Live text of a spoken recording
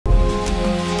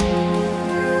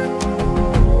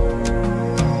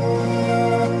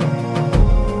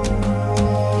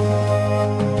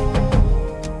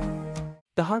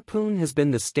Harpoon has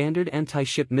been the standard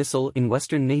anti-ship missile in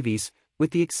Western navies,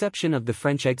 with the exception of the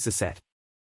French Exocet.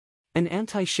 An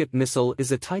anti-ship missile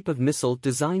is a type of missile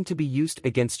designed to be used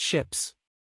against ships.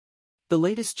 The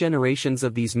latest generations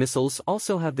of these missiles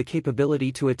also have the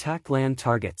capability to attack land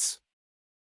targets.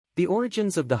 The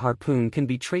origins of the Harpoon can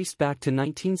be traced back to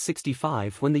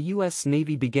 1965 when the U.S.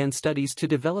 Navy began studies to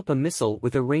develop a missile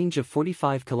with a range of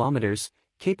 45 kilometers,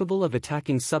 capable of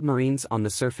attacking submarines on the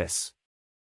surface.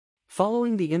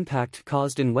 Following the impact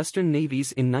caused in Western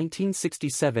navies in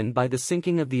 1967 by the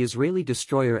sinking of the Israeli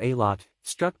destroyer Eilat,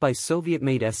 struck by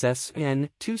Soviet-made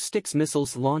SS-N-2 Styx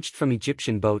missiles launched from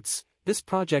Egyptian boats, this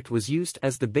project was used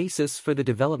as the basis for the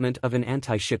development of an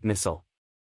anti-ship missile.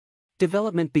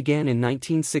 Development began in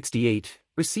 1968,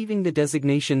 receiving the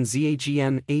designation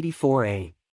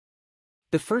ZAGM-84A.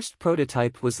 The first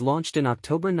prototype was launched in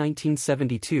October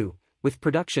 1972, with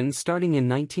production starting in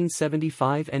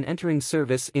 1975 and entering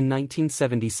service in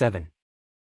 1977.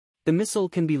 The missile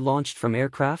can be launched from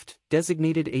aircraft,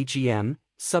 designated AGM,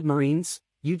 submarines,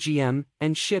 UGM,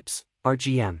 and ships,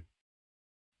 RGM.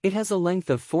 It has a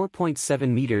length of 4.7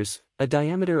 meters, a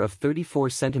diameter of 34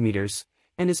 centimeters,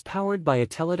 and is powered by a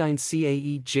Teledyne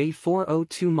CAE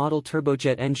J402 model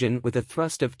turbojet engine with a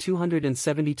thrust of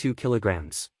 272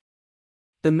 kilograms.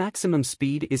 The maximum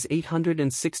speed is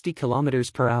 860 kilometers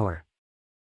per hour.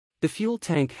 The fuel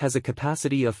tank has a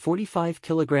capacity of 45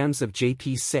 kilograms of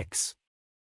JP6.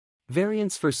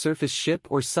 Variants for surface ship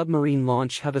or submarine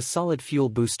launch have a solid fuel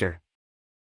booster.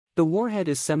 The warhead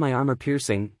is semi-armor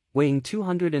piercing, weighing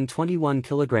 221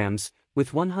 kilograms,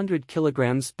 with 100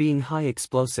 kilograms being high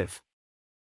explosive.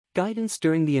 Guidance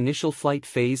during the initial flight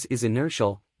phase is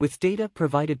inertial, with data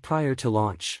provided prior to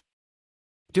launch.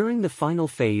 During the final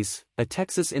phase, a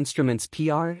Texas Instruments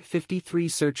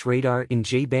PR-53 search radar in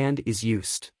J-band is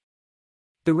used.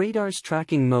 The radar's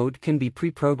tracking mode can be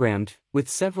pre-programmed, with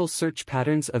several search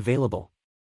patterns available.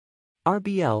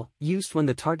 RBL, used when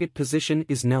the target position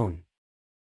is known.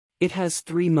 It has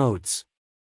 3 modes.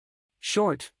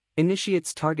 Short,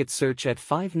 initiates target search at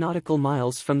 5 nautical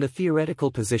miles from the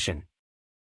theoretical position.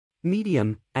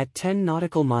 Medium, at 10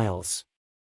 nautical miles.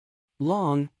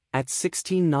 Long, at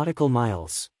 16 nautical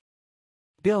miles.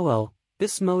 BOL,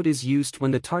 this mode is used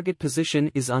when the target position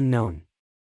is unknown.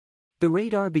 The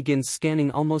radar begins scanning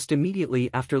almost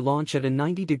immediately after launch at a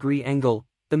 90-degree angle,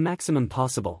 the maximum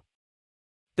possible.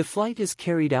 The flight is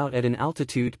carried out at an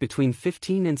altitude between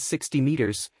 15 and 60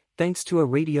 meters, thanks to a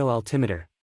radio altimeter.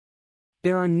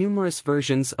 There are numerous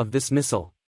versions of this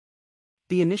missile.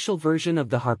 The initial version of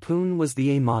the Harpoon was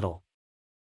the A model.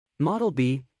 Model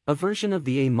B, a version of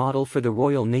the A model for the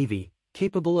Royal Navy,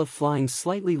 capable of flying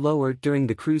slightly lower during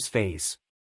the cruise phase.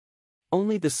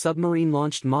 Only the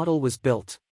submarine-launched model was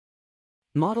built.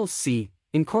 Model C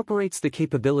incorporates the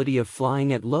capability of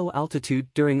flying at low altitude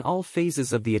during all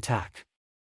phases of the attack.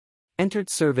 Entered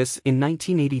service in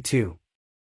 1982.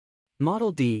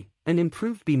 Model D, an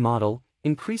improved B model,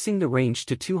 increasing the range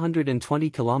to 220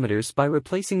 kilometers by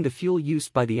replacing the fuel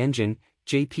used by the engine,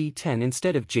 JP10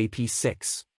 instead of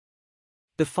JP6.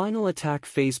 The final attack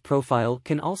phase profile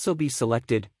can also be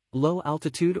selected, low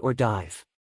altitude or dive.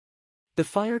 The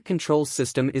fire control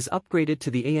system is upgraded to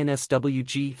the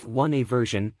ANSWG-1A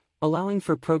version, allowing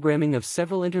for programming of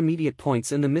several intermediate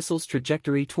points in the missile's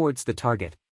trajectory towards the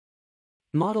target.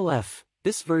 Model F,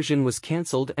 this version was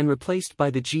cancelled and replaced by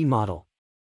the G model.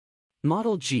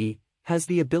 Model G has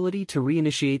the ability to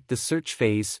reinitiate the search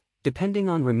phase, depending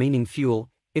on remaining fuel,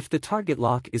 if the target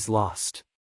lock is lost.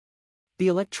 The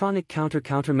electronic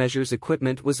countermeasures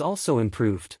equipment was also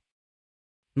improved.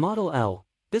 Model L,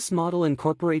 this model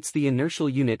incorporates the inertial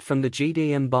unit from the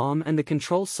JDAM bomb and the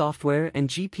control software and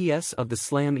GPS of the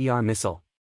SLAM-ER missile.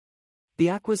 The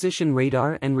acquisition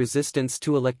radar and resistance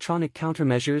to electronic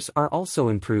countermeasures are also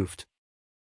improved.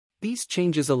 These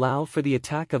changes allow for the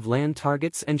attack of land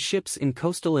targets and ships in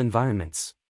coastal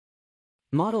environments.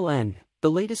 Model N, the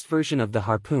latest version of the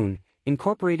Harpoon,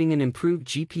 incorporating an improved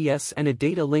GPS and a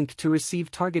data link to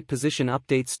receive target position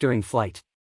updates during flight.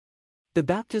 The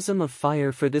baptism of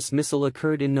fire for this missile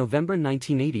occurred in November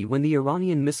 1980 when the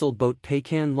Iranian missile boat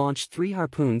Paykan launched 3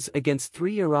 Harpoons against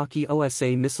 3 Iraqi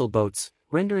OSA missile boats,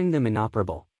 rendering them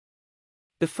inoperable.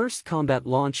 The first combat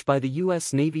launch by the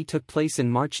U.S. Navy took place in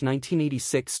March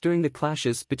 1986 during the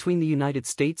clashes between the United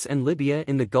States and Libya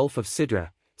in the Gulf of Sidra,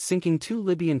 sinking 2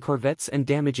 Libyan corvettes and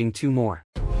damaging 2 more.